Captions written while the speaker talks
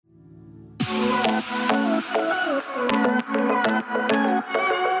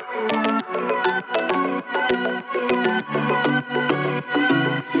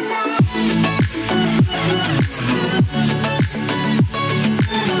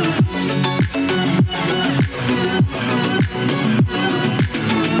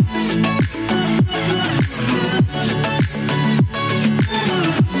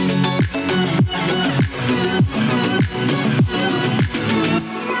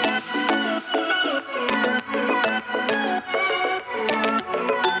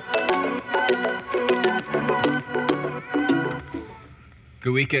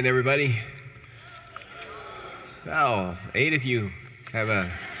Good weekend, everybody. Oh, 8 of you have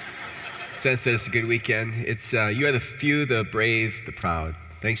a sense that it's a good weekend. It's you are the few, the brave, the proud.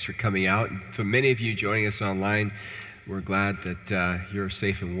 Thanks for coming out. And for many of you joining us online, we're glad that you're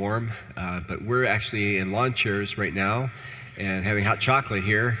safe and warm. But we're actually in lawn chairs right now and having hot chocolate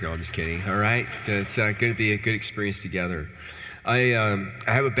here. No, I'm just kidding. All right, it's going to be a good experience together. I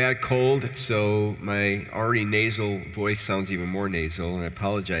have a bad cold, so my already nasal voice sounds even more nasal, and I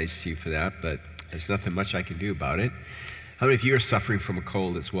apologize to you for that, but there's nothing much I can do about it. How many of you are suffering from a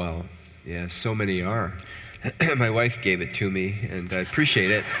cold as well? Yeah, so many are. My wife gave it to me, and I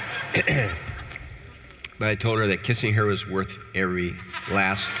appreciate it. But I told her that kissing her was worth every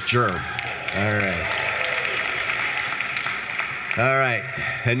last germ. All right,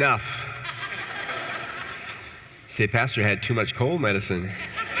 enough. Say, Pastor had too much cold medicine.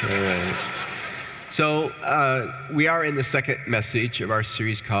 All right. So we are in the second message of our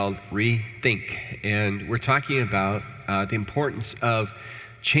series called Rethink. And we're talking about the importance of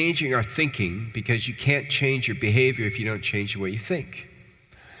changing our thinking, because you can't change your behavior if you don't change the way you think.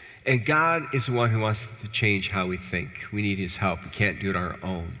 And God is the one who wants to change how we think. We need His help. We can't do it on our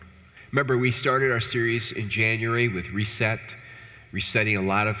own. Remember, we started our series in January with resetting a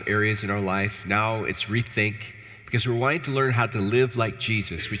lot of areas in our life. Now it's Rethink, because we're wanting to learn how to live like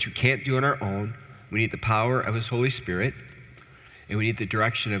Jesus, which we can't do on our own. We need the power of His Holy Spirit, and we need the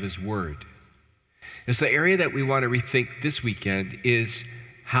direction of His Word. And so the area that we want to rethink this weekend is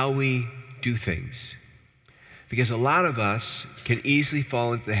how we do things. Because a lot of us can easily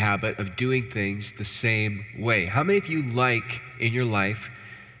fall into the habit of doing things the same way. How many of you like in your life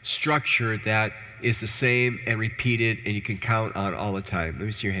structure that is the same and repeated and you can count on all the time? Let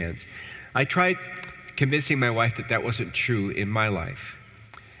me see your hands. I tried convincing my wife that that wasn't true in my life.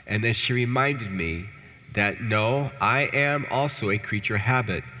 And then she reminded me that no, I am also a creature of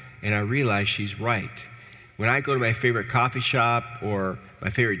habit. And I realized she's right. When I go to my favorite coffee shop or my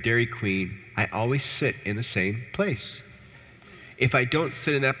favorite Dairy Queen, I always sit in the same place. If I don't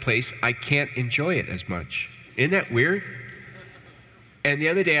sit in that place, I can't enjoy it as much. Isn't that weird? And the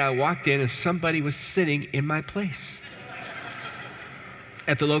other day I walked in and somebody was sitting in my place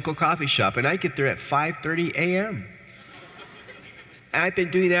at the local coffee shop, and I get there at 5:30 a.m. And I've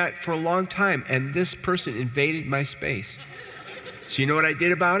been doing that for a long time, and this person invaded my space. So you know what I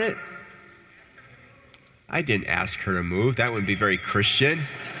did about it? I didn't ask her to move. That wouldn't be very Christian.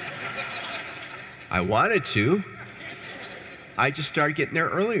 I wanted to. I just started getting there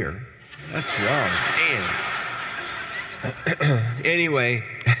earlier. That's wrong. Man. Anyway,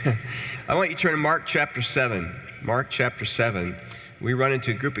 I want you to turn to Mark chapter 7. Mark chapter 7. We run into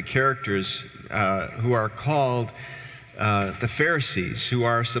a group of characters who are called the Pharisees, who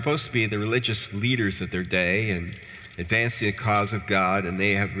are supposed to be the religious leaders of their day and advancing the cause of God, and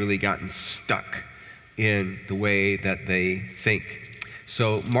they have really gotten stuck in the way that they think.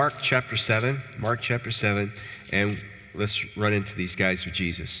 So Mark chapter 7, and let's run into these guys with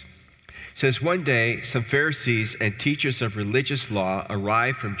Jesus. It says, one day, some Pharisees and teachers of religious law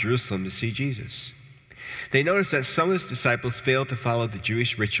arrived from Jerusalem to see Jesus. They noticed that some of His disciples failed to follow the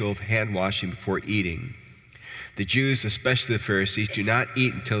Jewish ritual of hand washing before eating. The Jews, especially the Pharisees, do not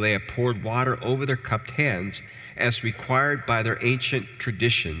eat until they have poured water over their cupped hands, as required by their ancient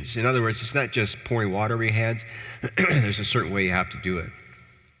traditions. In other words, it's not just pouring water over your hands. There's a certain way you have to do it.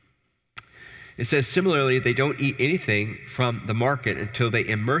 It says, similarly, they don't eat anything from the market until they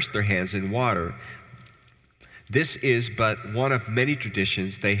immerse their hands in water. This is but one of many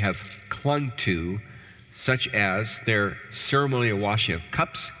traditions they have clung to, such as their ceremonial washing of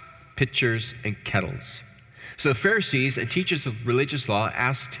cups, pitchers, and kettles. So the Pharisees and teachers of religious law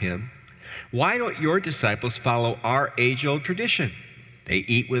asked Him, why don't your disciples follow our age-old tradition? They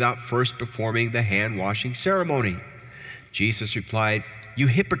eat without first performing the hand-washing ceremony. Jesus replied, you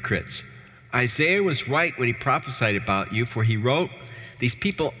hypocrites! Isaiah was right when he prophesied about you, for he wrote, these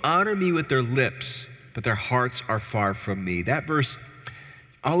people honor me with their lips, but their hearts are far from me. That verse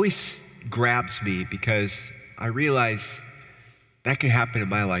always grabs me because I realize that can happen in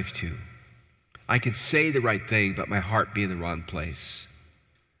my life too. I can say the right thing, but my heart be in the wrong place.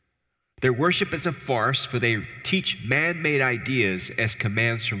 Their worship is a farce, for they teach man-made ideas as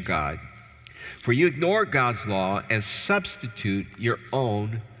commands from God. For you ignore God's law and substitute your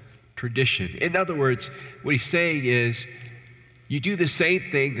own tradition. In other words, what he's saying is, you do the same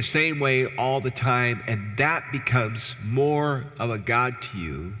thing the same way all the time, and that becomes more of a God to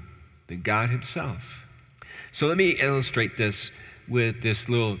you than God himself. So let me illustrate this with this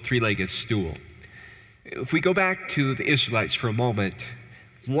little three-legged stool. If we go back to the Israelites for a moment,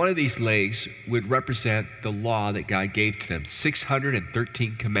 one of these legs would represent the law that God gave to them,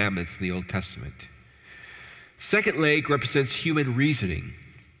 613 commandments in the Old Testament. Second leg represents human reasoning.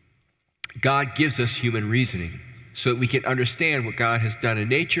 God gives us human reasoning so that we can understand what God has done in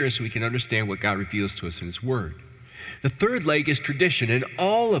nature and so we can understand what God reveals to us in his word. The third leg is tradition, and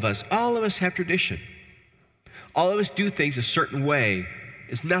all of us have tradition. All of us do things a certain way.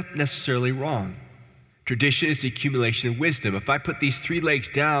 It's not necessarily wrong. Tradition is the accumulation of wisdom. If I put these three legs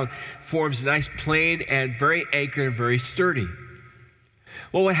down, it forms a nice plane and very anchored and very sturdy.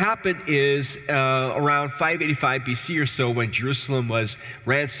 Well, what happened is around 585 BC or so, when Jerusalem was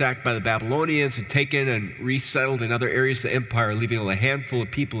ransacked by the Babylonians and taken and resettled in other areas of the empire, leaving only a handful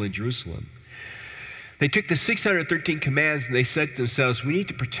of people in Jerusalem, they took the 613 commands and they said to themselves, we need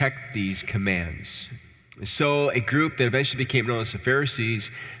to protect these commands. So a group that eventually became known as the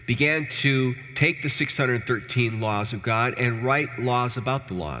Pharisees began to take the 613 laws of God and write laws about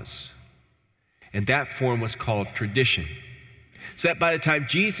the laws. And that form was called tradition. So that by the time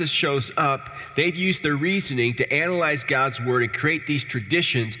Jesus shows up, they've used their reasoning to analyze God's word and create these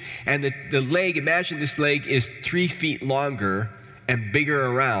traditions. And the leg, imagine this leg is 3 feet longer and bigger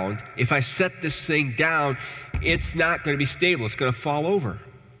around. If I set this thing down, it's not going to be stable. It's going to fall over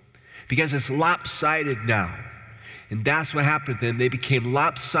because it's lopsided now. And that's what happened to them. They became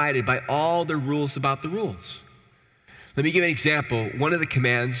lopsided by all the rules about the rules. Let me give an example. One of the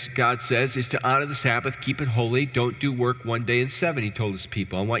commands God says is to honor the Sabbath, keep it holy, don't do work 1 day in 7, he told his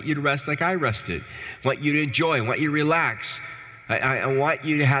people. I want you to rest like I rested. I want you to enjoy. I want you to relax. I want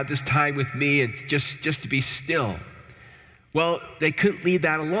you to have this time with me and just to be still. Well, they couldn't leave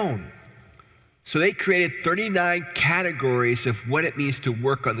that alone. So they created 39 categories of what it means to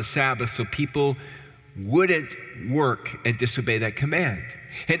work on the Sabbath so people wouldn't work and disobey that command.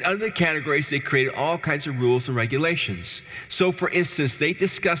 And under the categories, they created all kinds of rules and regulations. So for instance, they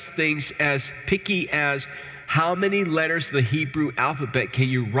discussed things as picky as how many letters of the Hebrew alphabet can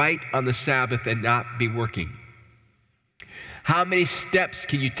you write on the Sabbath and not be working? How many steps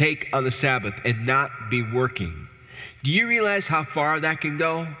can you take on the Sabbath and not be working? Do you realize how far that can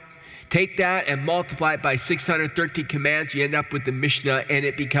go? Take that and multiply it by 613 commands, you end up with the Mishnah, and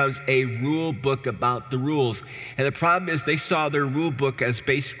it becomes a rule book about the rules. And the problem is they saw their rule book as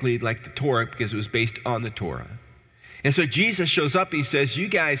basically like the Torah because it was based on the Torah. And so Jesus shows up and he says, you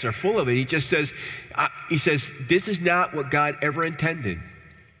guys are full of it. He just says, this is not what God ever intended.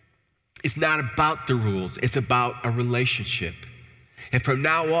 It's not about the rules. It's about a relationship. And from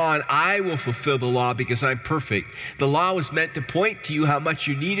now on, I will fulfill the law because I'm perfect. The law was meant to point to you how much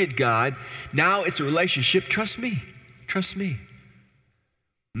you needed God. Now it's a relationship. Trust me. Trust me.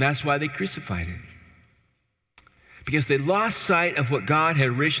 And that's why they crucified him. Because they lost sight of what God had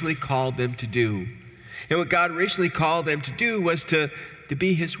originally called them to do. And what God originally called them to do was to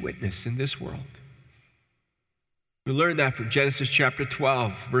be his witness in this world. We learn that from Genesis chapter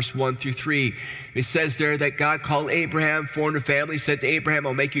 12, verse 1 through 3. It says there that God called Abraham, formed a family, said to Abraham,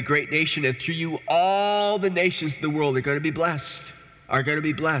 I'll make you a great nation, and through you all the nations of the world are going to be blessed,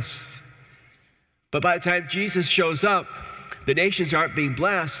 But by the time Jesus shows up, the nations aren't being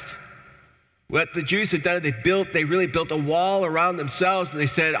blessed. What the Jews have done, they really built a wall around themselves, and they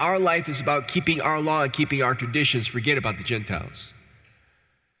said, our life is about keeping our law and keeping our traditions. Forget about the Gentiles.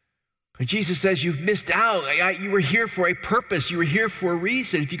 And Jesus says, you've missed out. You were here for a purpose. You were here for a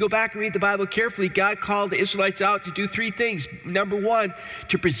reason. If you go back and read the Bible carefully, God called the Israelites out to do 3 things. Number 1,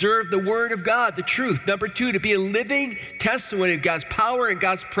 to preserve the word of God, the truth. Number 2, to be a living testimony of God's power and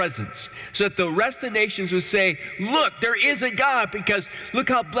God's presence, so that the rest of the nations would say, look, there is a God, because look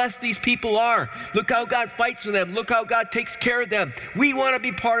how blessed these people are. Look how God fights for them. Look how God takes care of them. We want to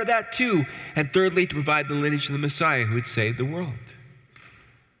be part of that too. And thirdly, to provide the lineage of the Messiah who would save the world.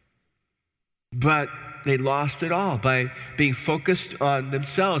 But they lost it all by being focused on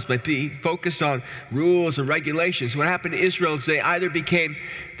themselves, by being focused on rules and regulations. What happened to Israel is they either became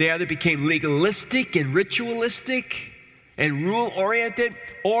legalistic and ritualistic and rule-oriented,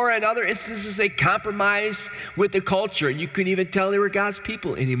 or in other instances they compromised with the culture, and you couldn't even tell they were God's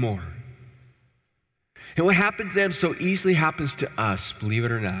people anymore. And what happened to them so easily happens to us, believe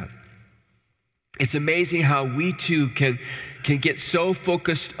it or not. It's amazing how we too can get so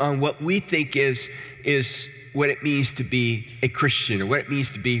focused on what we think is what it means to be a Christian or what it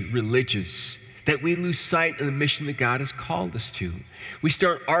means to be religious, that we lose sight of the mission that God has called us to. We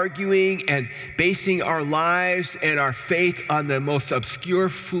start arguing and basing our lives and our faith on the most obscure,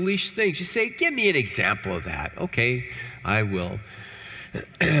 foolish things. You say, give me an example of that. Okay, I will.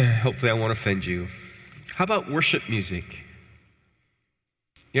 Hopefully I won't offend you. How about worship music?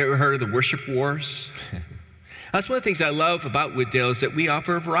 You ever heard of the worship wars? That's one of the things I love about Wooddale is that we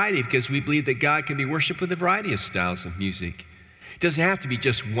offer a variety because we believe that God can be worshiped with a variety of styles of music. It doesn't have to be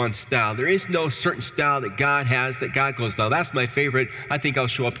just one style. There is no certain style that God has that God goes, now that's my favorite. I think I'll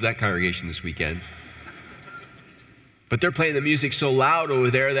show up to that congregation this weekend. But they're playing the music so loud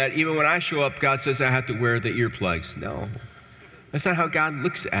over there that even when I show up, God says I have to wear the earplugs. No, that's not how God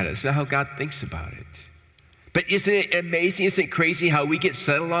looks at it. It's not how God thinks about it. But isn't it amazing, isn't it crazy how we get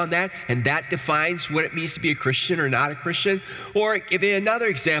settled on that and that defines what it means to be a Christian or not a Christian? Or give you another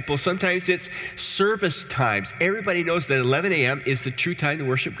example, sometimes it's service times. Everybody knows that 11 a.m. is the true time to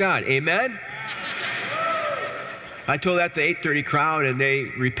worship God. Amen? I told that to the 8:30 crowd and they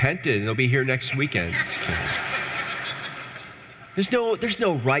repented and they'll be here next weekend. There's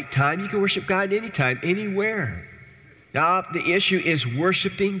no right time. You can worship God anytime, anywhere. Now, the issue is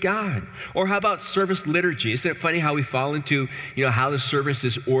worshiping God. Or how about service liturgy? Isn't it funny how we fall into, how the service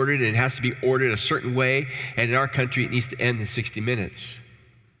is ordered and it has to be ordered a certain way, and in our country it needs to end in 60 minutes.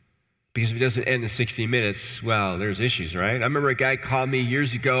 Because if it doesn't end in 60 minutes, well, there's issues, right? I remember a guy called me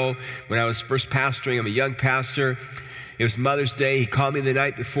years ago when I was first pastoring. I'm a young pastor. It was Mother's Day. He called me the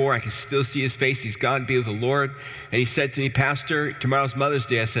night before. I can still see his face. He's gone to be with the Lord. And he said to me, Pastor, tomorrow's Mother's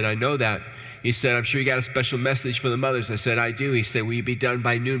Day. I said, I know that. He said, I'm sure you got a special message for the mothers. I said, I do. He said, will you be done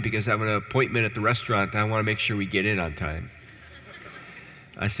by noon because I have an appointment at the restaurant and I want to make sure we get in on time.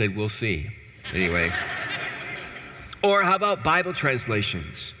 I said, we'll see. Anyway. Or how about Bible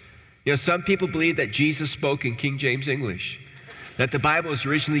translations? Some people believe that Jesus spoke in King James English, that the Bible was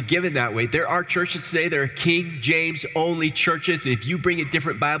originally given that way. There are churches today that are King James only churches. If you bring a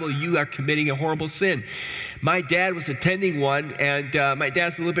different Bible, you are committing a horrible sin. My dad was attending one, and my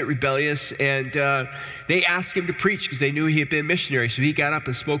dad's a little bit rebellious, and they asked him to preach because they knew he had been a missionary. So he got up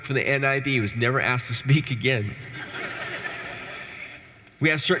and spoke for the NIV. He was never asked to speak again. We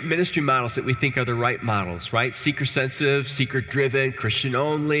have certain ministry models that we think are the right models, right? Seeker-sensitive, seeker-driven,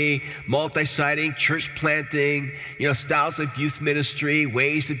 Christian-only, multi-siding, church planting, styles of youth ministry,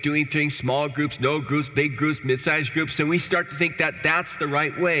 ways of doing things, small groups, no groups, big groups, mid-sized groups, and we start to think that that's the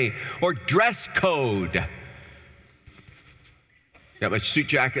right way. Or dress code. Got my suit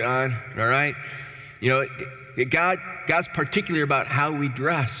jacket on, all right? God's particular about how we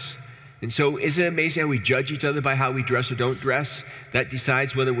dress. And so isn't it amazing how we judge each other by how we dress or don't dress? That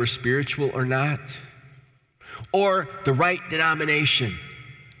decides whether we're spiritual or not. Or the right denomination.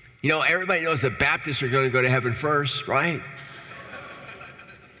 Everybody knows that Baptists are going to go to heaven first, right?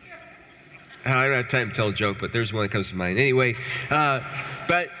 I don't have time to tell a joke, but there's one that comes to mind. Anyway,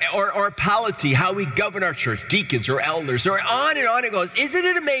 or polity, how we govern our church, deacons or elders, or on it goes. Isn't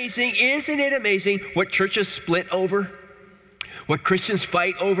it amazing? Isn't it amazing what churches split over? What Christians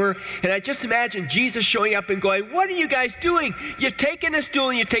fight over? And I just imagine Jesus showing up and going, what are you guys doing? You've taken this stool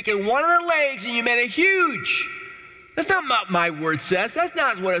and you've taken one of the legs and you made it huge. That's not what my word says. That's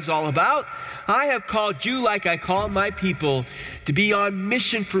not what it's all about. I have called you like I call my people to be on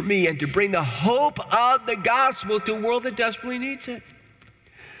mission for me and to bring the hope of the gospel to a world that desperately needs it.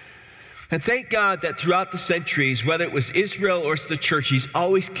 And thank God that throughout the centuries, whether it was Israel or it's the church, he's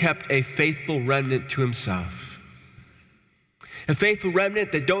always kept a faithful remnant to himself. A faithful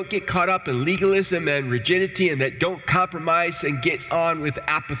remnant that don't get caught up in legalism and rigidity and that don't compromise and get on with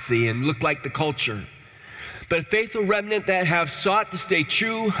apathy and look like the culture. But a faithful remnant that have sought to stay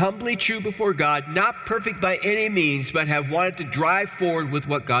true, humbly true before God, not perfect by any means, but have wanted to drive forward with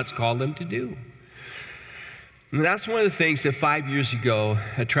what God's called them to do. And that's one of the things that 5 years ago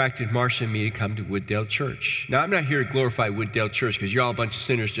attracted Marsha and me to come to Wooddale Church. Now, I'm not here to glorify Wooddale Church because you're all a bunch of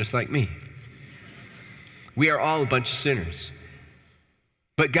sinners just like me. We are all a bunch of sinners.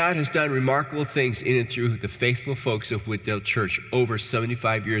 But God has done remarkable things in and through the faithful folks of Wooddale Church over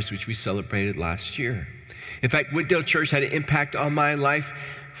 75 years, which we celebrated last year. In fact, Wooddale Church had an impact on my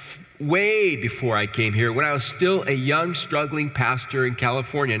life way before I came here, when I was still a young, struggling pastor in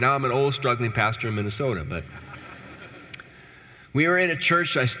California. Now I'm an old, struggling pastor in Minnesota, but we were in a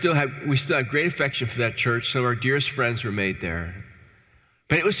church. We still have great affection for that church. Some of our dearest friends were made there.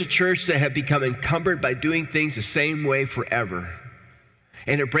 But it was a church that had become encumbered by doing things the same way forever.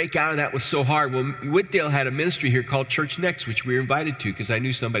 And to break out of that was so hard. Well, Wooddale had a ministry here called Church Next, which we were invited to because I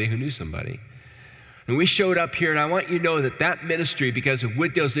knew somebody who knew somebody. And we showed up here, and I want you to know that that ministry, because of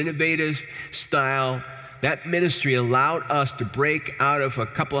Wooddale's innovative style, that ministry allowed us to break out of a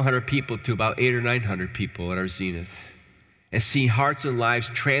couple of hundred people to about 800 or 900 people at our zenith and see hearts and lives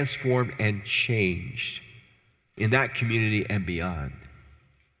transformed and changed in that community and beyond.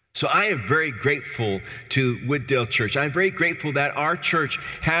 So I am very grateful to Wooddale Church. I'm very grateful that our church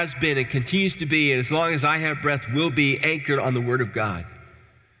has been and continues to be, and as long as I have breath, will be anchored on the Word of God.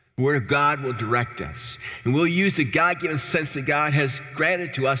 The Word of God will direct us. And we'll use the God-given sense that God has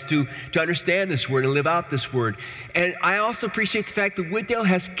granted to us to understand this Word and live out this Word. And I also appreciate the fact that Wooddale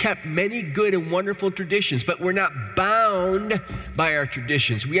has kept many good and wonderful traditions, but we're not bound by our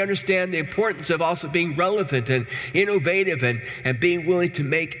traditions. We understand the importance of also being relevant and innovative and being willing to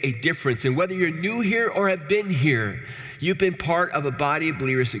make a difference. And whether you're new here or have been here, you've been part of a body of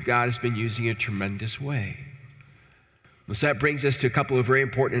believers that God has been using in a tremendous way. So that brings us to a couple of very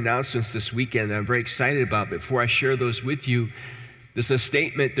important announcements this weekend that I'm very excited about. Before I share those with you, there's a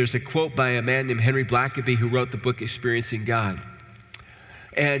statement, there's a quote by a man named Henry Blackaby who wrote the book Experiencing God.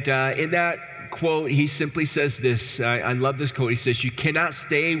 And in that quote, he simply says this, I love this quote, he says, "You cannot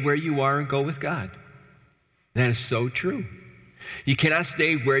stay where you are and go with God." That is so true. You cannot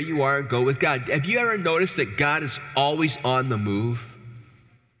stay where you are and go with God. Have you ever noticed that God is always on the move?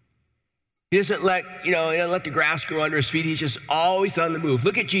 He doesn't let the grass grow under his feet. He's just always on the move.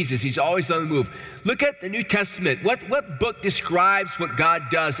 Look at Jesus. He's always on the move. Look at the New Testament. What book describes what God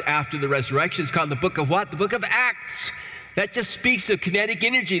does after the resurrection? It's called the book of what? The book of Acts. That just speaks of kinetic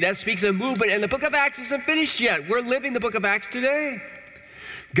energy. That speaks of movement. And the book of Acts isn't finished yet. We're living the book of Acts today.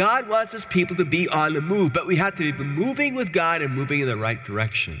 God wants his people to be on the move, but we have to be moving with God and moving in the right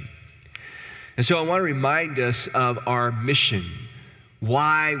direction. And so I want to remind us of our mission,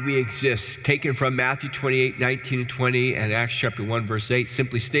 why we exist, taken from Matthew 28, 19 and 20 and Acts chapter 1, verse 8,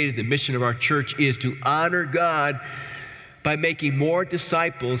 simply stated, the mission of our church is to honor God by making more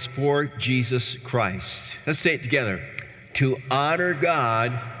disciples for Jesus Christ. Let's say it together. To honor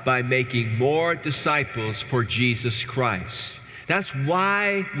God by making more disciples for Jesus Christ. That's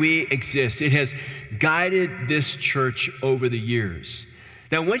why we exist. It has guided this church over the years.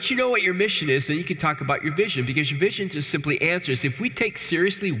 Now, once you know what your mission is, then you can talk about your vision, because your vision just simply answers, if we take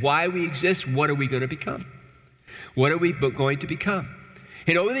seriously why we exist, what are we going to become? What are we going to become?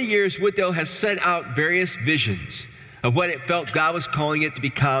 And over the years, Wooddale has set out various visions of what it felt God was calling it to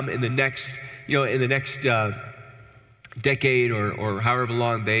become in the next, decade or however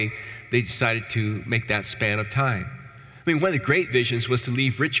long they decided to make that span of time. I mean, one of the great visions was to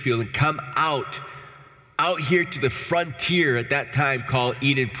leave Richfield and come out here to the frontier at that time called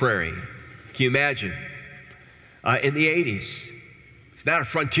Eden Prairie. Can you imagine? In the 80s. It's not a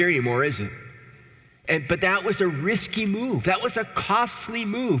frontier anymore, is it? But that was a risky move. That was a costly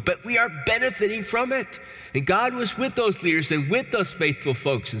move, but we are benefiting from it. And God was with those leaders and with those faithful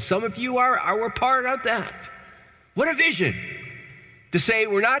folks. And some of you were part of that. What a vision. To say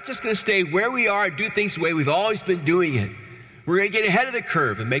we're not just going to stay where we are and do things the way we've always been doing it. We're going to get ahead of the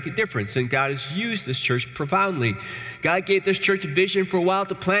curve and make a difference. And God has used this church profoundly. God gave this church a vision for a while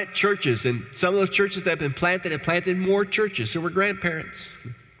to plant churches. And some of those churches that have been planted have planted more churches. So we're grandparents.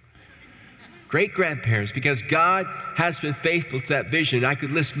 Great-grandparents, because God has been faithful to that vision. I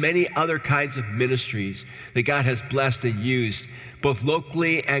could list many other kinds of ministries that God has blessed and used, both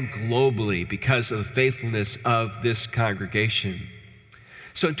locally and globally, because of the faithfulness of this congregation.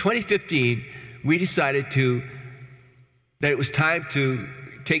 So in 2015, we decided that it was time to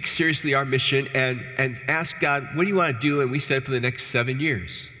take seriously our mission and ask God, what do you want to do? And we said for the next 7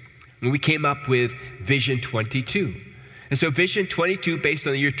 years. And we came up with Vision 22. And so Vision 22, based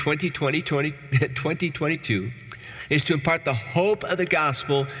on the year 2022, is to impart the hope of the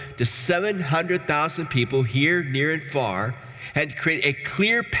gospel to 700,000 people here, near, and far, and create a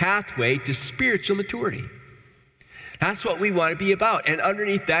clear pathway to spiritual maturity. That's what we want to be about. And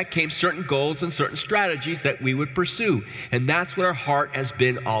underneath that came certain goals and certain strategies that we would pursue. And that's what our heart has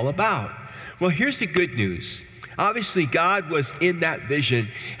been all about. Well, here's the good news. Obviously, God was in that vision,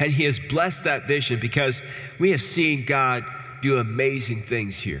 and he has blessed that vision because we have seen God do amazing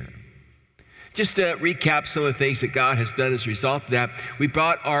things here. Just to recap some of the things that God has done as a result of that, we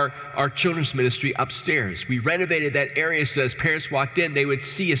brought our children's ministry upstairs. We renovated that area so as parents walked in, they would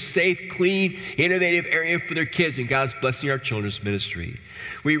see a safe, clean, innovative area for their kids, and God's blessing our children's ministry.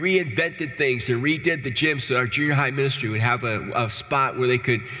 We reinvented things and redid the gym so our junior high ministry would have a spot where they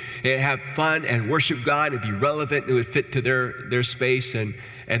could have fun and worship God and be relevant, and it would fit to their space and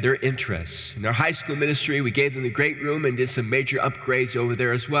their interests. In our high school ministry, we gave them the great room and did some major upgrades over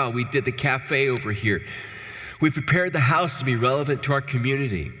there as well. We did the cafe over here. We prepared the house to be relevant to our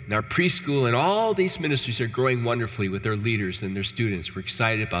community. And our preschool and all these ministries are growing wonderfully with their leaders and their students. We're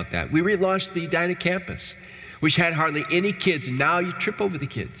excited about that. We relaunched the Edina campus, which had hardly any kids, and now you trip over the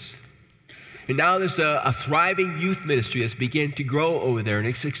kids. And now there's a thriving youth ministry that's beginning to grow over there, and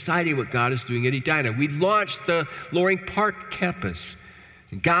it's exciting what God is doing at Edina. We launched the Loring Park campus,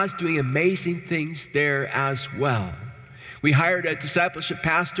 and God's doing amazing things there as well. We hired a discipleship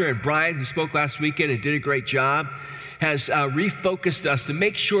pastor, and Brian, who spoke last weekend and did a great job, has refocused us to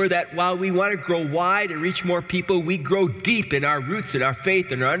make sure that while we want to grow wide and reach more people, we grow deep in our roots and our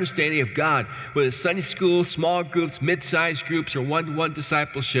faith and our understanding of God, whether it's Sunday school, small groups, mid-sized groups, or one-to-one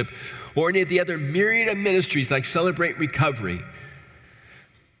discipleship, or any of the other myriad of ministries like Celebrate Recovery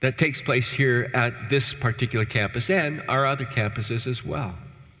that takes place here at this particular campus and our other campuses as well.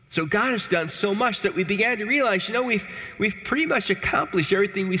 So God has done so much that we began to realize, we've pretty much accomplished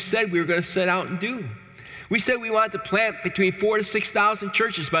everything we said we were going to set out and do. We said we wanted to plant between 4,000 to 6,000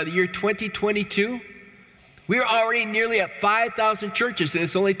 churches by the year 2022. We're already nearly at 5,000 churches, and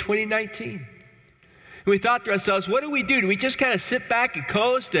it's only 2019. And we thought to ourselves, what do? Do we just kind of sit back and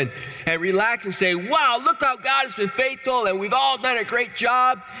coast and relax and say, wow, look how God has been faithful and we've all done a great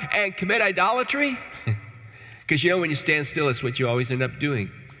job, and commit idolatry? Because when you stand still, it's what you always end up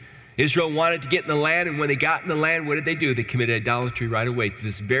doing. Israel wanted to get in the land, and when they got in the land, what did they do? They committed idolatry right away. To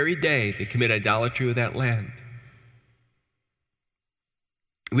this very day, they commit idolatry with that land.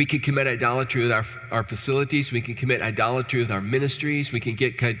 We can commit idolatry with our facilities. We can commit idolatry with our ministries. We can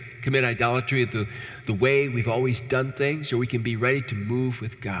commit idolatry with the way we've always done things, or we can be ready to move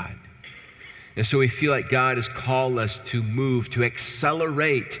with God. And so we feel like God has called us to move, to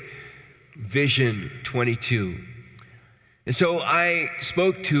accelerate Vision 22. And so I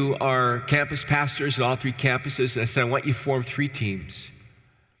spoke to our campus pastors at all three campuses, and I said, I want you to form 3 teams.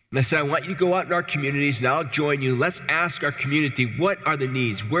 And I said, I want you to go out in our communities, and I'll join you. Let's ask our community, what are the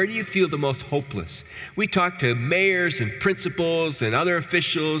needs? Where do you feel the most hopeless? We talked to mayors and principals and other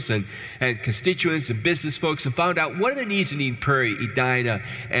officials and constituents and business folks and found out what are the needs in Eden Prairie, Edina,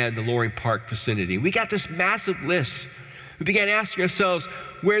 and the Loring Park vicinity. We got this massive list. We began asking ourselves,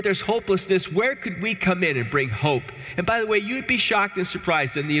 where there's hopelessness, where could we come in and bring hope? And by the way, you'd be shocked and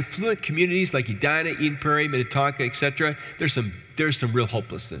surprised. In the affluent communities like Edina, Eden Prairie, Minnetonka, etc., there's some real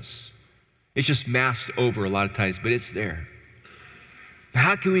hopelessness. It's just masked over a lot of times, but it's there.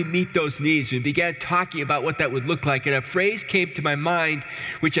 How can we meet those needs? We began talking about what that would look like, and a phrase came to my mind,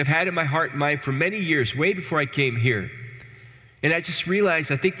 which I've had in my heart and mind for many years, way before I came here. And I just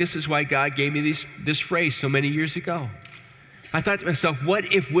realized, I think this is why God gave me this phrase so many years ago. I thought to myself, what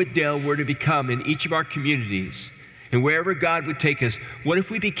if Wooddale were to become, in each of our communities, and wherever God would take us, what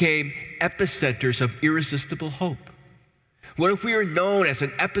if we became epicenters of irresistible hope? What if we were known as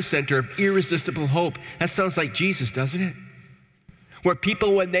an epicenter of irresistible hope? That sounds like Jesus, doesn't it? Where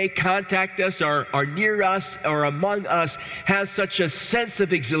people, when they contact us or are near us or among us, have such a sense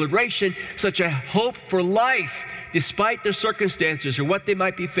of exhilaration, such a hope for life, despite their circumstances or what they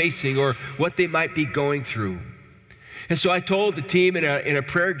might be facing or what they might be going through. And so I told the team in a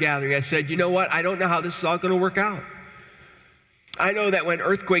prayer gathering, I said, you know what? I don't know how this is all going to work out. I know that when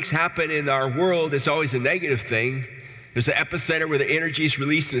earthquakes happen in our world, it's always a negative thing. There's an epicenter where the energy is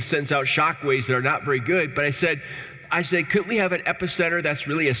released and it sends out shock waves that are not very good. But I said, couldn't we have an epicenter that's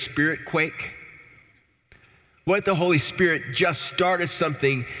really a spirit quake? What if the Holy Spirit just started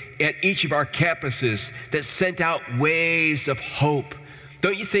something at each of our campuses that sent out waves of hope?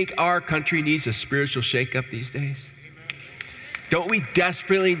 Don't you think our country needs a spiritual shakeup these days? Don't we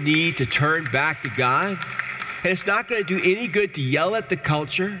desperately need to turn back to God? And it's not going to do any good to yell at the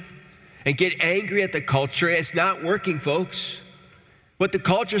culture and get angry at the culture. It's not working, folks. What the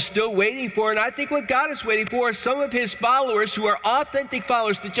culture is still waiting for, and I think what God is waiting for, is some of his followers who are authentic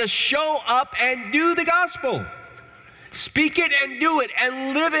followers to just show up and do the gospel. Speak it and do it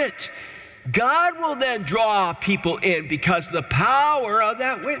and live it. God will then draw people in because of the power of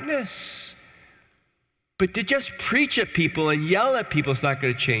that witness. But to just preach at people and yell at people is not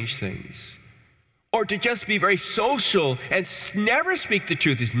going to change things. Or to just be very social and never speak the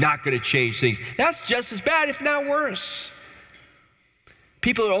truth is not going to change things. That's just as bad, if not worse.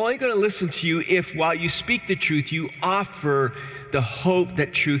 People are only going to listen to you if, while you speak the truth, you offer the hope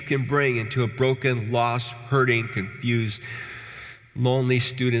that truth can bring into a broken, lost, hurting, confused, lonely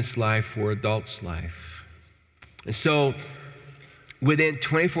student's life or adult's life. And so, within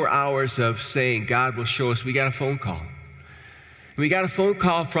 24 hours of saying God will show us, we got a phone call. We got a phone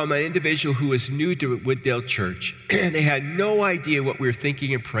call from an individual who was new to Wooddale Church. They had no idea what we were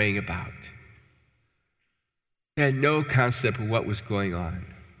thinking and praying about. They had no concept of what was going on.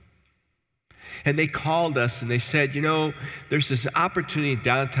 And they called us and they said, there's this opportunity in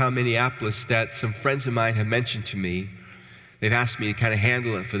downtown Minneapolis that some friends of mine have mentioned to me. They've asked me to kind of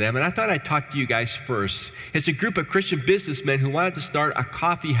handle it for them. And I thought I'd talk to you guys first. It's a group of Christian businessmen who wanted to start a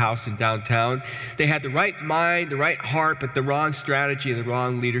coffee house in downtown. They had the right mind, the right heart, but the wrong strategy and the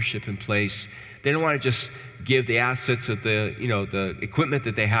wrong leadership in place. They don't want to just give the assets of the equipment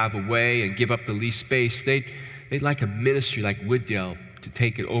that they have away and give up the lease space. They'd like a ministry like Wooddale to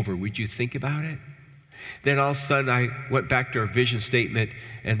take it over. Would you think about it? Then all of a sudden I went back to our vision statement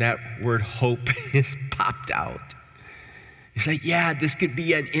and that word hope is popped out. It's like, yeah, this could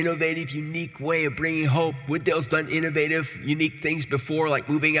be an innovative, unique way of bringing hope. Wooddale's done innovative, unique things before, like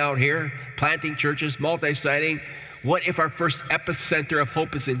moving out here, planting churches, multi-siting. What if our first epicenter of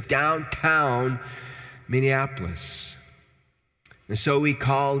hope is in downtown Minneapolis? And so we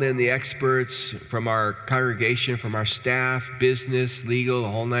called in the experts from our congregation, from our staff, business, legal, the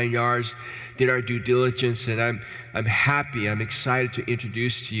whole 9 yards, did our due diligence, and I'm happy, I'm excited to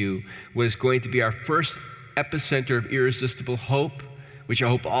introduce to you what is going to be our first epicenter of irresistible hope, which I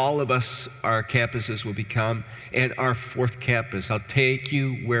hope all of us, our campuses will become, and our fourth campus. I'll take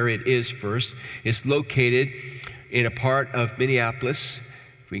you where it is first. It's located in a part of Minneapolis,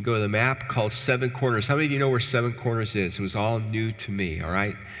 if we can go to the map, called Seven Corners. How many of you know where Seven Corners is? It was all new to me, all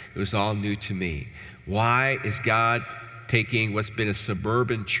right? It was all new to me. Why is God taking what's been a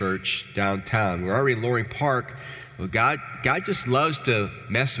suburban church downtown? We're already in Loring Park. Well, God just loves to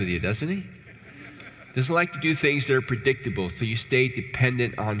mess with you, doesn't he? Doesn't like to do things that are predictable, so you stay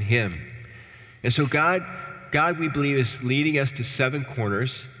dependent on him. And so God, we believe, is leading us to Seven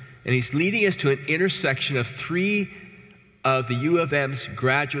Corners, and he's leading us to an intersection of three of the U of M's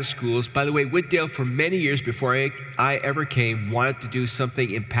graduate schools. By the way, Wooddale, for many years before I ever came, wanted to do something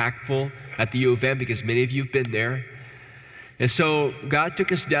impactful at the U of M because many of you have been there. And so God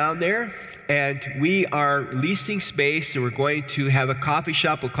took us down there, and we are leasing space, and we're going to have a coffee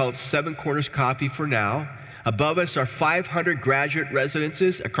shop. We'll call it Seven Corners Coffee for now. Above us are 500 graduate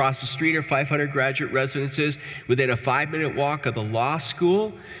residences. Across the street are 500 graduate residences. Within a 5-minute walk of the law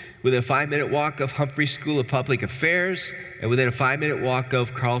school, within a 5-minute walk of Humphrey School of Public Affairs, and within a 5-minute walk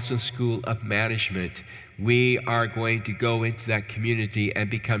of Carlson School of Management. We are going to go into that community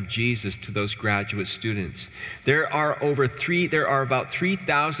and become Jesus to those graduate students. There are about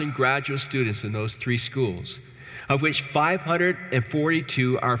 3,000 graduate students in those three schools, of which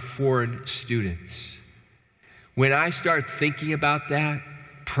 542 are foreign students. When I started thinking about that,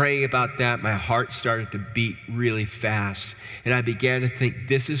 praying about that, my heart started to beat really fast. And I began to think,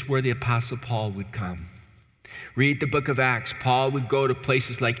 this is where the Apostle Paul would come. Read the book of Acts. Paul would go to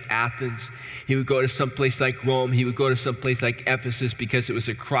places like Athens. He would go to some place like Rome. He would go to some place like Ephesus because it was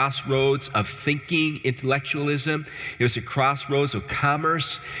a crossroads of thinking, intellectualism. It was a crossroads of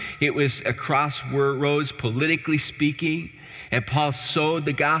commerce. It was a crossroads politically speaking. And Paul sowed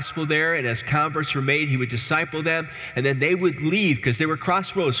the gospel there, and as converts were made, he would disciple them, and then they would leave because they were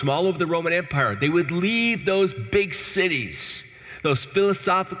crossroads from all over the Roman Empire. They would leave those big cities, those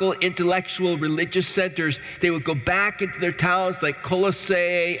philosophical, intellectual, religious centers. They would go back into their towns like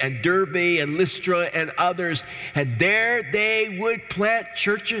Colossae and Derbe and Lystra and others, and there they would plant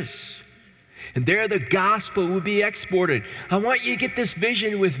churches. And there the gospel would be exported. I want you to get this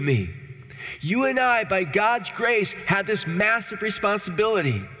vision with me. You and I, by God's grace, have this massive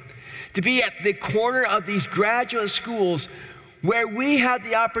responsibility to be at the corner of these graduate schools where we have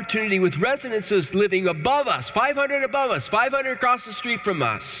the opportunity with residences living above us, 500 above us, 500 across the street from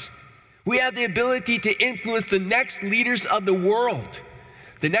us. We have the ability to influence the next leaders of the world,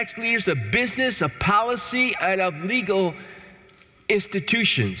 the next leaders of business, of policy, and of legal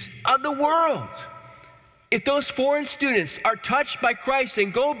institutions of the world. If those foreign students are touched by Christ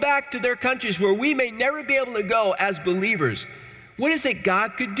and go back to their countries where we may never be able to go as believers, what is it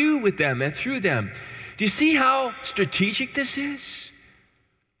God could do with them and through them? Do you see how strategic this is?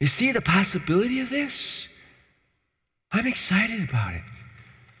 You see the possibility of this? I'm excited about it.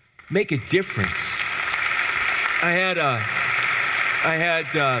 Make a difference. And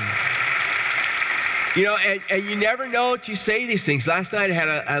you never know what you say these things. Last night I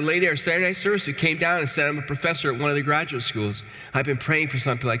had a lady at our Saturday night service who came down and said, I'm a professor at one of the graduate schools. I've been praying for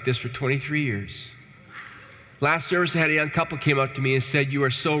something like this for 23 years. Last service I had a young couple came up to me and said, you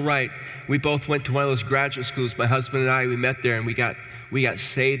are so right. We both went to one of those graduate schools. My husband and I, we met there and we got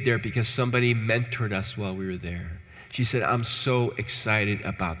saved there because somebody mentored us while we were there. She said, I'm so excited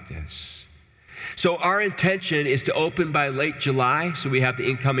about this. So our intention is to open by late July, so we have the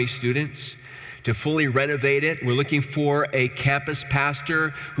incoming students, to fully renovate it. We're looking for a campus pastor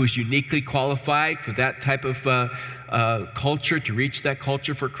who's uniquely qualified for that type of culture, to reach that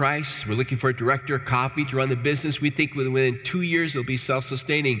culture for Christ. We're looking for a director of coffee to run the business. We think within 2 years it'll be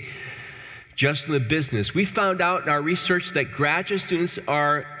self-sustaining just in the business. We found out in our research that graduate students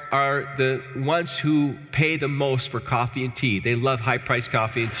are the ones who pay the most for coffee and tea. They love high-priced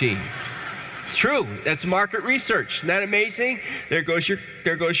coffee and tea. True, that's market research. Isn't that amazing? There goes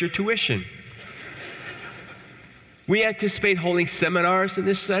your tuition. We anticipate holding seminars in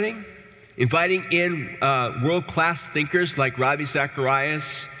this setting, inviting in world-class thinkers like Ravi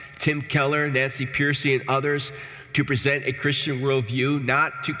Zacharias, Tim Keller, Nancy Pearcey, and others to present a Christian worldview,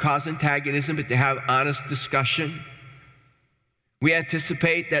 not to cause antagonism, but to have honest discussion. We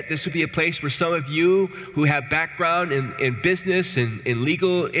anticipate that this will be a place where some of you who have background in business and in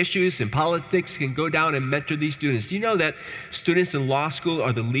legal issues and politics can go down and mentor these students. Do you know that students in law school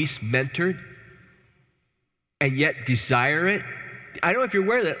are the least mentored and yet desire it? I don't know if you're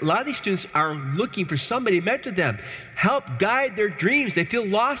aware that a lot of these students are looking for somebody to mentor them, help guide their dreams. They feel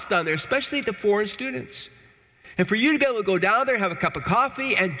lost down there, especially the foreign students. And for you to be able to go down there, have a cup of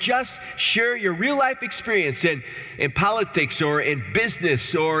coffee, and just share your real life experience in politics or in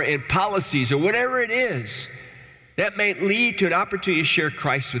business or in policies or whatever it is, that may lead to an opportunity to share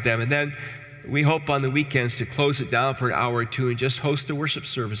Christ with them. And then we hope on the weekends to close it down for an hour or two and just host a worship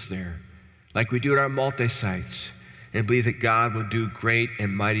service there, like we do at our multi-sites, and believe that God will do great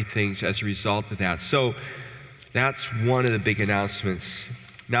and mighty things as a result of that. So that's one of the big announcements.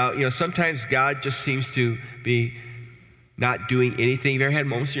 Now, sometimes God just seems to be not doing anything. Have you ever had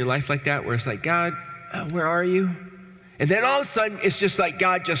moments in your life like that where it's like, God, where are you? And then all of a sudden, it's just like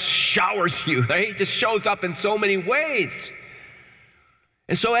God just showers you, right? He just shows up in so many ways.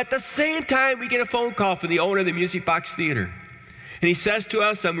 And so at the same time, we get a phone call from the owner of the Music Box Theater. And he says to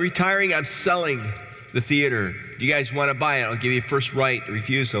us, I'm retiring, I'm selling the theater. You guys want to buy it? I'll give you first right to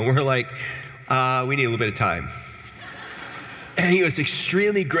refusal. We're like, we need a little bit of time. And he was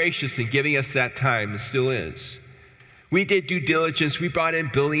extremely gracious in giving us that time, and still is. We did due diligence. We brought in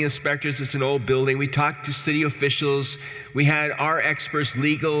building inspectors. It's an old building. We talked to city officials. We had our experts,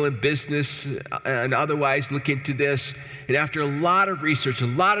 legal and business and otherwise, look into this. And after a lot of research, a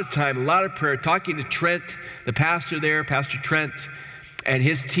lot of time, a lot of prayer, talking to Trent, the pastor there, Pastor Trent, and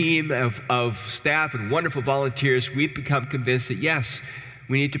his team of staff and wonderful volunteers, we've become convinced that, yes,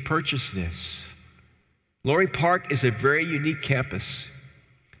 we need to purchase this. Loring Park is a very unique campus.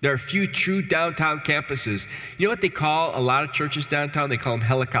 There are few true downtown campuses. You know what they call a lot of churches downtown? They call them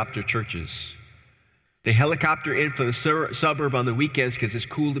helicopter churches. They helicopter in from the suburb on the weekends because it's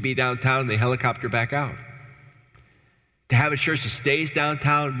cool to be downtown, and they helicopter back out. To have a church that stays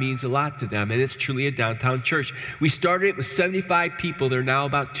downtown means a lot to them, and it's truly a downtown church. We started it with 75 people. There are now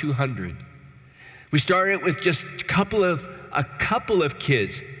about 200. We started it with just a couple of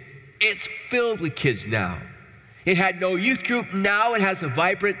kids. It's filled with kids now. It had no youth group. Now it has a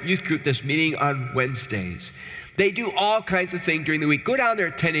vibrant youth group that's meeting on Wednesdays. They do all kinds of things during the week. Go down there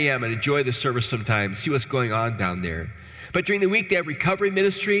at 10 a.m. and enjoy the service sometime, see what's going on down there. But during the week, they have recovery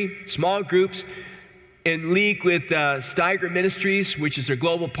ministry, small groups, in league with Steiger Ministries, which is their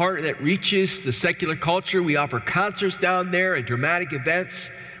global partner that reaches the secular culture. We offer concerts down there and dramatic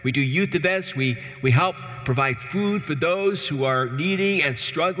events. We do youth events. We help provide food for those who are needy and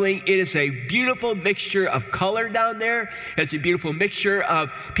struggling. It is a beautiful mixture of color down there. It's a beautiful mixture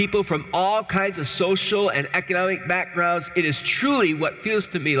of people from all kinds of social and economic backgrounds. It is truly what feels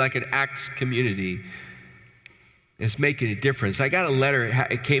to me like an Acts community. It's making a difference. I got a letter,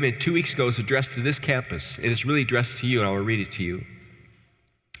 it came in 2 weeks ago, it's addressed to this campus. It is really addressed to you, and I will read it to you.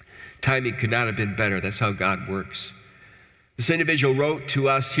 Timing could not have been better. That's how God works. This individual wrote to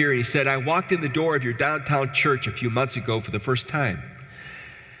us here, and he said, I walked in the door of your downtown church a few months ago for the first time.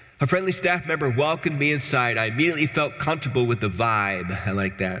 A friendly staff member welcomed me inside. I immediately felt comfortable with the vibe. I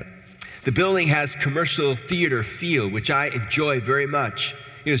like that. The building has commercial theater feel, which I enjoy very much.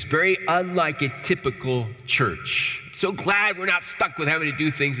 It was very unlike a typical church. So glad we're not stuck with having to do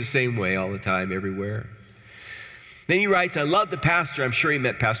things the same way all the time, everywhere. Then he writes, I love the pastor. I'm sure he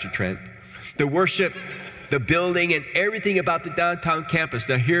meant Pastor Trent. The worship, the building, and everything about the downtown campus.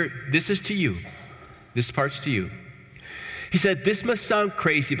 Now here, this is to you. This part's to you. He said, this must sound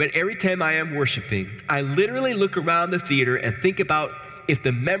crazy, but every time I am worshiping, I literally look around the theater and think about if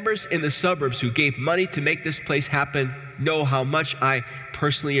the members in the suburbs who gave money to make this place happen know how much I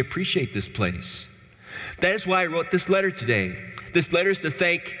personally appreciate this place. That is why I wrote this letter today. This letter is to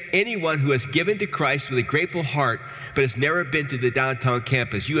thank anyone who has given to Christ with a grateful heart, but has never been to the downtown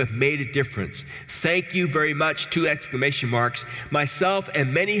campus. You have made a difference. Thank you very much, 2 exclamation marks. Myself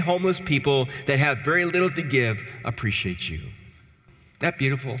and many homeless people that have very little to give appreciate you. Isn't that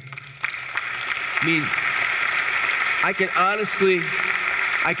beautiful? I mean, I can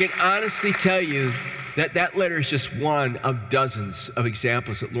honestly tell you that that letter is just one of dozens of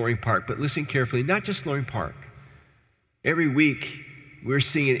examples at Loring Park. But listen carefully, not just Loring Park. Every week, we're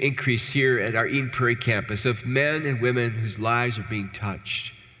seeing an increase here at our Eden Prairie campus of men and women whose lives are being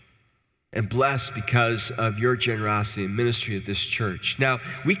touched and blessed because of your generosity and ministry of this church. Now,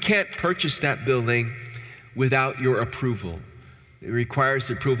 we can't purchase that building without your approval. It requires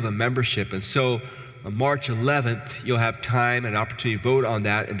the approval of membership. And so on March 11th, you'll have time and opportunity to vote on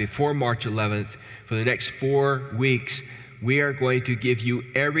that. And before March 11th, for the next 4 weeks, we are going to give you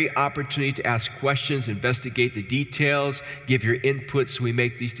every opportunity to ask questions, investigate the details, give your input so we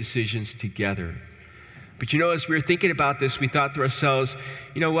make these decisions together. But as we were thinking about this, we thought to ourselves,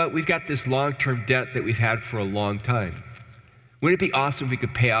 you know what? We've got this long-term debt that we've had for a long time. Wouldn't it be awesome if we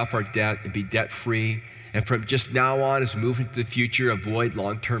could pay off our debt and be debt-free? And from just now on, as we move into the future, avoid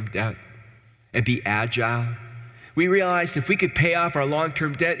long-term debt and be agile? We realized if we could pay off our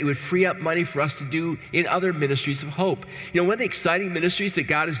long-term debt, it would free up money for us to do in other ministries of hope. One of the exciting ministries that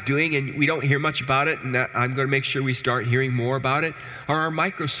God is doing, and we don't hear much about it, and I'm going to make sure we start hearing more about it, are our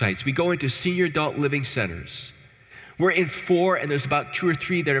microsites. We go into senior adult living centers. We're in 4, and there's about 2 or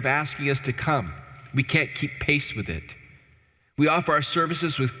 3 that are asking us to come. We can't keep pace with it. We offer our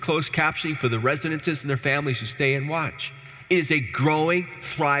services with closed captioning for the residences and their families who stay and watch. It is a growing,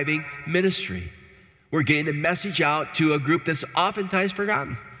 thriving ministry. We're getting the message out to a group that's oftentimes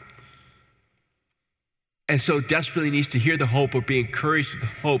forgotten. And so desperately needs to hear the hope or be encouraged with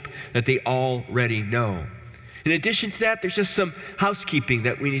the hope that they already know. In addition to that, there's just some housekeeping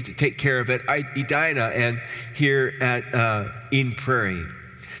that we need to take care of at Edina and here at Eden Prairie.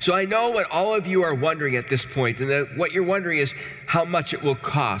 So I know what all of you are wondering at this point, and that what you're wondering is how much it will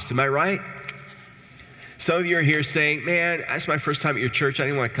cost. Am I right? Some of you are here saying, man, that's my first time at your church. I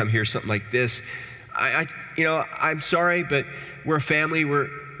didn't want to come hear something like this. I'm sorry, but we're a family. We're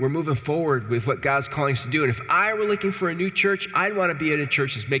moving forward with what God's calling us to do. And if I were looking for a new church, I'd want to be at a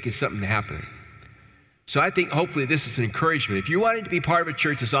church that's making something happen. So I think hopefully this is an encouragement. If you're wanting to be part of a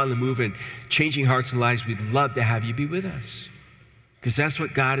church that's on the move and changing hearts and lives, we'd love to have you be with us, because that's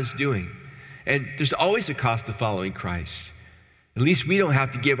what God is doing. And there's always a cost to following Christ. At least we don't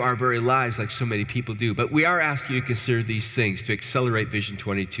have to give our very lives like so many people do. But we are asking you to consider these things to accelerate Vision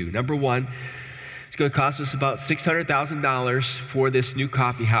 22. Number one, it's going to cost us about $600,000 for this new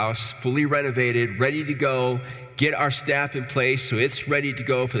coffee house, fully renovated, ready to go, get our staff in place so it's ready to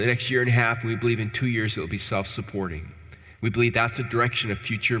go for the next 1.5 years. And we believe in 2 years it will be self-supporting. We believe that's the direction of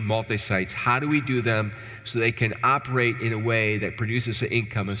future multi-sites. How do we do them so they can operate in a way that produces an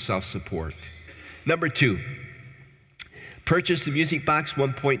income of self-support? Number 2, purchase the music box,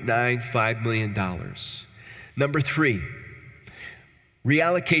 $1.95 million. Number 3,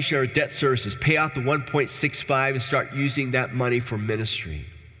 reallocation of our debt services. Pay off the 1.65 and start using that money for ministry.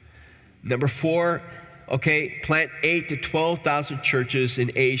 Number 4, plant 8,000 to 12,000 churches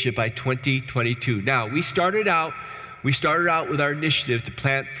in Asia by 2022. Now, we started out with our initiative to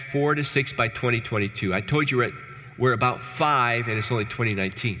plant 4 to 6 by 2022. I told you we're about 5, and it's only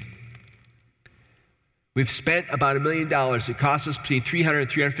 2019. We've spent about $1 million. It costs us between $300 and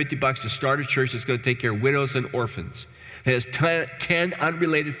 $350 to start a church that's going to take care of widows and orphans. It has 10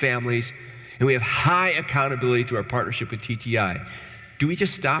 unrelated families, and we have high accountability through our partnership with TTI. Do we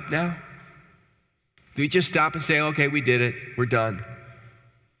just stop now? Do we just stop and say, okay, we did it, we're done?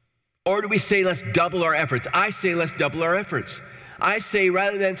 Or do we say, let's double our efforts? I say, let's double our efforts. I say,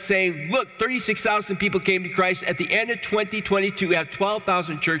 rather than saying, look, 36,000 people came to Christ, at the end of 2022, we have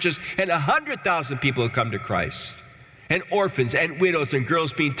 12,000 churches and 100,000 people have come to Christ. And orphans and widows and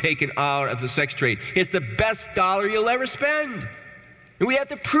girls being taken out of the sex trade. It's the best dollar you'll ever spend. And we have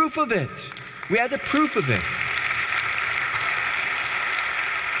the proof of it. We have the proof of it.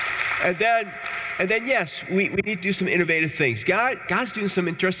 And then yes, we need to do some innovative things. God's doing some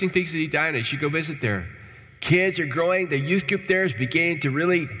interesting things at Edina. You should go visit there. Kids are growing. The youth group there is beginning to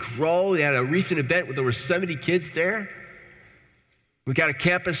really grow. They had a recent event with over 70 kids there. We got a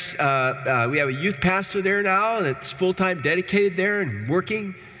campus, we have a youth pastor there now that's full-time dedicated there and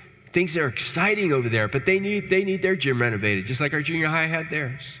working. Things are exciting over there, but they need their gym renovated, just like our junior high had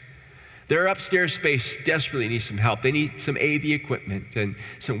theirs. Their upstairs space desperately needs some help. They need some AV equipment and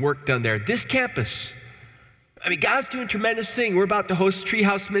some work done there. This campus, God's doing a tremendous thing. We're about to host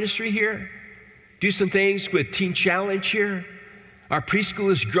Treehouse Ministry here. do some things with Teen Challenge here. Our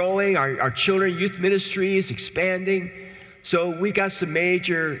preschool is growing. Our children youth ministry is expanding. So we got some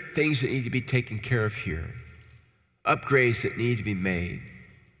major things that need to be taken care of here. Upgrades that need to be made.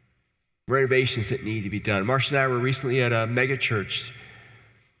 Renovations that need to be done. Marcia and I were recently at a mega church.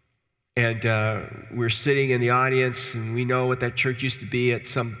 And we're sitting in the audience, and we know what that church used to be at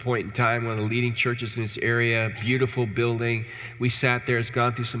some point in time, one of the leading churches in this area, beautiful building. We sat there, it's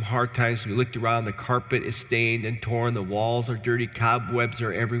gone through some hard times. We looked around, the carpet is stained and torn, the walls are dirty, cobwebs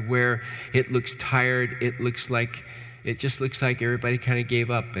are everywhere. It looks tired, it just looks like everybody kind of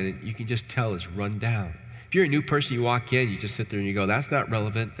gave up, and you can just tell it's run down. If you're a new person, you walk in, you just sit there and you go, that's not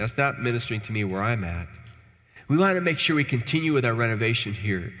relevant, that's not ministering to me where I'm at. We want to make sure we continue with our renovation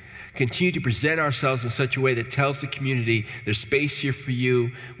here. Continue to present ourselves in such a way that tells the community there's space here for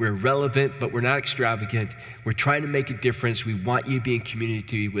you. We're relevant, but we're not extravagant. We're trying to make a difference. We want you to be in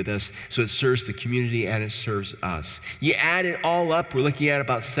community with us so it serves the community and it serves us. You add it all up, we're looking at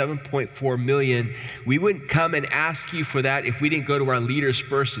about $7.4 million. We wouldn't come and ask you for that if we didn't go to our leaders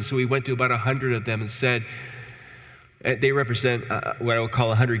first. And so we went to about 100 of them and said, they represent what I would call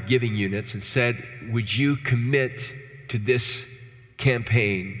 100 giving units, and said, would you commit to this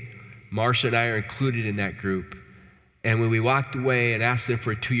campaign? Marcia and I are included in that group. And when we walked away and asked them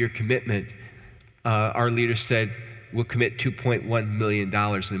for a 2-year commitment, our leader said, we'll commit $2.1 million,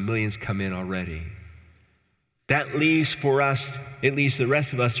 and the millions come in already. That leaves for us, it leaves the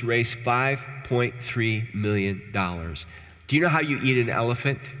rest of us to raise $5.3 million. Do you know how you eat an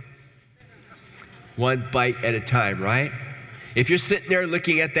elephant? One bite at a time, right? If you're sitting there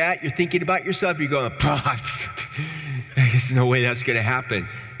looking at that, you're thinking about yourself, you're going, there's no way that's going to happen.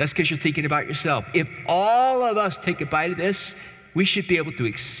 That's because you're thinking about yourself. If all of us take a bite of this, we should be able to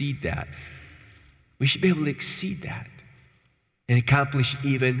exceed that. We should be able to exceed that and accomplish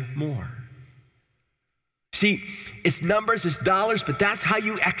even more. See, it's numbers, it's dollars, but that's how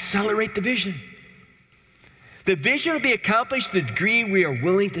you accelerate the vision. The vision will be accomplished to the degree we are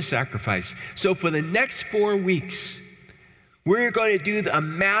willing to sacrifice. So for the next 4 weeks, we're going to do a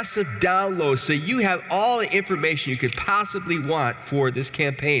massive download so you have all the information you could possibly want for this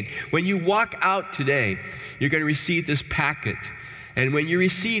campaign. When you walk out today, you're going to receive this packet. And when you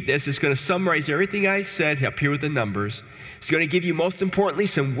receive this, it's going to summarize everything I said up here with the numbers. It's going to give you, most importantly,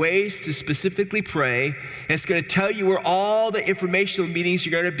 some ways to specifically pray. And it's going to tell you where all the informational meetings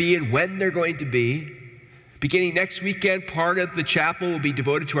are going to be and when they're going to be. Beginning next weekend, part of the chapel will be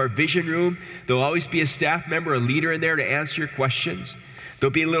devoted to our vision room. There'll always be a staff member, a leader in there to answer your questions.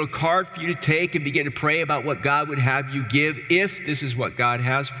 There'll be a little card for you to take and begin to pray about what God would have you give if this is what God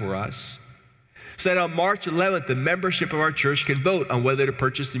has for us. So that on March 11th, the membership of our church can vote on whether to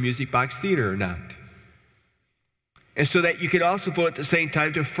purchase the Music Box Theater or not. And so that you can also vote at the same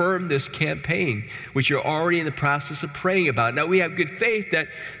time to affirm this campaign, which you're already in the process of praying about. Now, we have good faith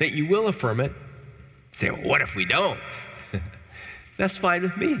that you will affirm it. Say, well, what if we don't? That's fine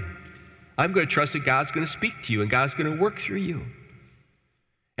with me. I'm going to trust that God's going to speak to you and God's going to work through you.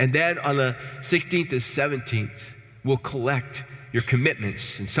 And then on the 16th and 17th, we'll collect your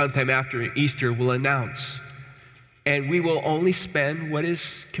commitments. And sometime after Easter, we'll announce. And we will only spend what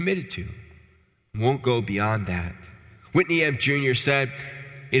is committed to. Won't go beyond that. Whitney M. Jr. said,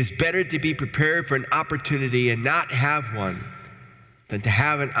 it is better to be prepared for an opportunity and not have one than to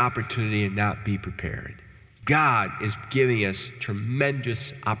have an opportunity and not be prepared. God is giving us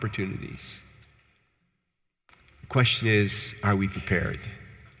tremendous opportunities. The question is, are we prepared?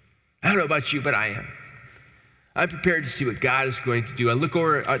 I don't know about you, but I am. I'm prepared to see what God is going to do. I look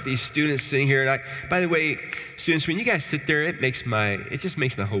over at these students sitting here, and by the way, students, when you guys sit there, it just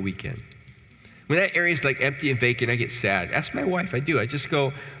makes my whole weekend. When that area is like empty and vacant, I get sad. Ask my wife, I do. I just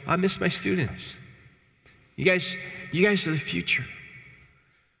go, I miss my students. You guys are the future.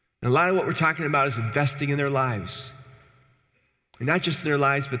 And a lot of what we're talking about is investing in their lives. And not just in their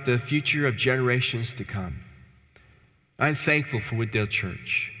lives, but the future of generations to come. I'm thankful for Wooddale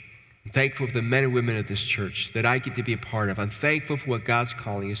Church. I'm thankful for the men and women of this church that I get to be a part of. I'm thankful for what God's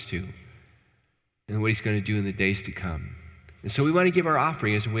calling us to and what he's going to do in the days to come. And so we want to give our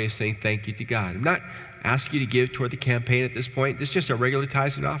offering as a way of saying thank you to God. I'm not asking you to give toward the campaign at this point. This is just our regular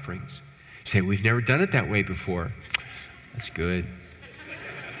tithes and offerings. You say, we've never done it that way before. That's good.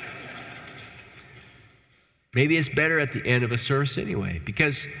 Maybe it's better at the end of a service anyway,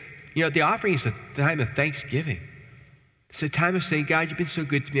 because, the offering is a time of thanksgiving. It's a time of saying, God, you've been so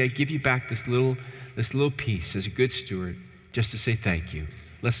good to me. I give you back this little piece as a good steward, just to say thank you.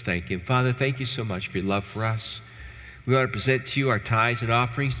 Let's thank him. Father, thank you so much for your love for us. We want to present to you our tithes and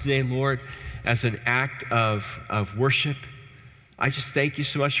offerings today, Lord, as an act of worship, I just thank you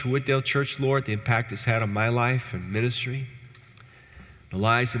so much for Wooddale Church, Lord, the impact it's had on my life and ministry, the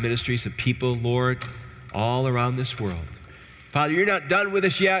lives and ministries of people, Lord, all around this world. Father, you're not done with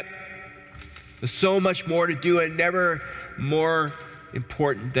us yet. There's so much more to do, and never more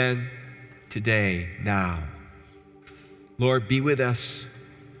important than today, now. Lord, be with us.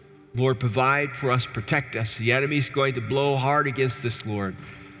 Lord, provide for us, protect us. The enemy's going to blow hard against us, Lord.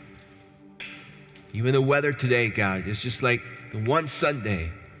 Even the weather today, God, it's just like the one Sunday.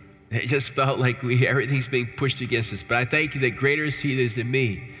 It just felt like everything's being pushed against us. But I thank you that greater is he that is in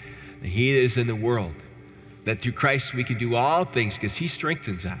me than he that is in the world. That through Christ we can do all things because he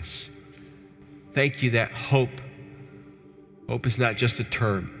strengthens us. Thank you that hope is not just a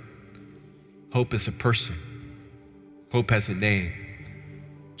term. Hope is a person. Hope has a name.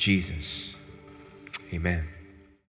 Jesus. Amen.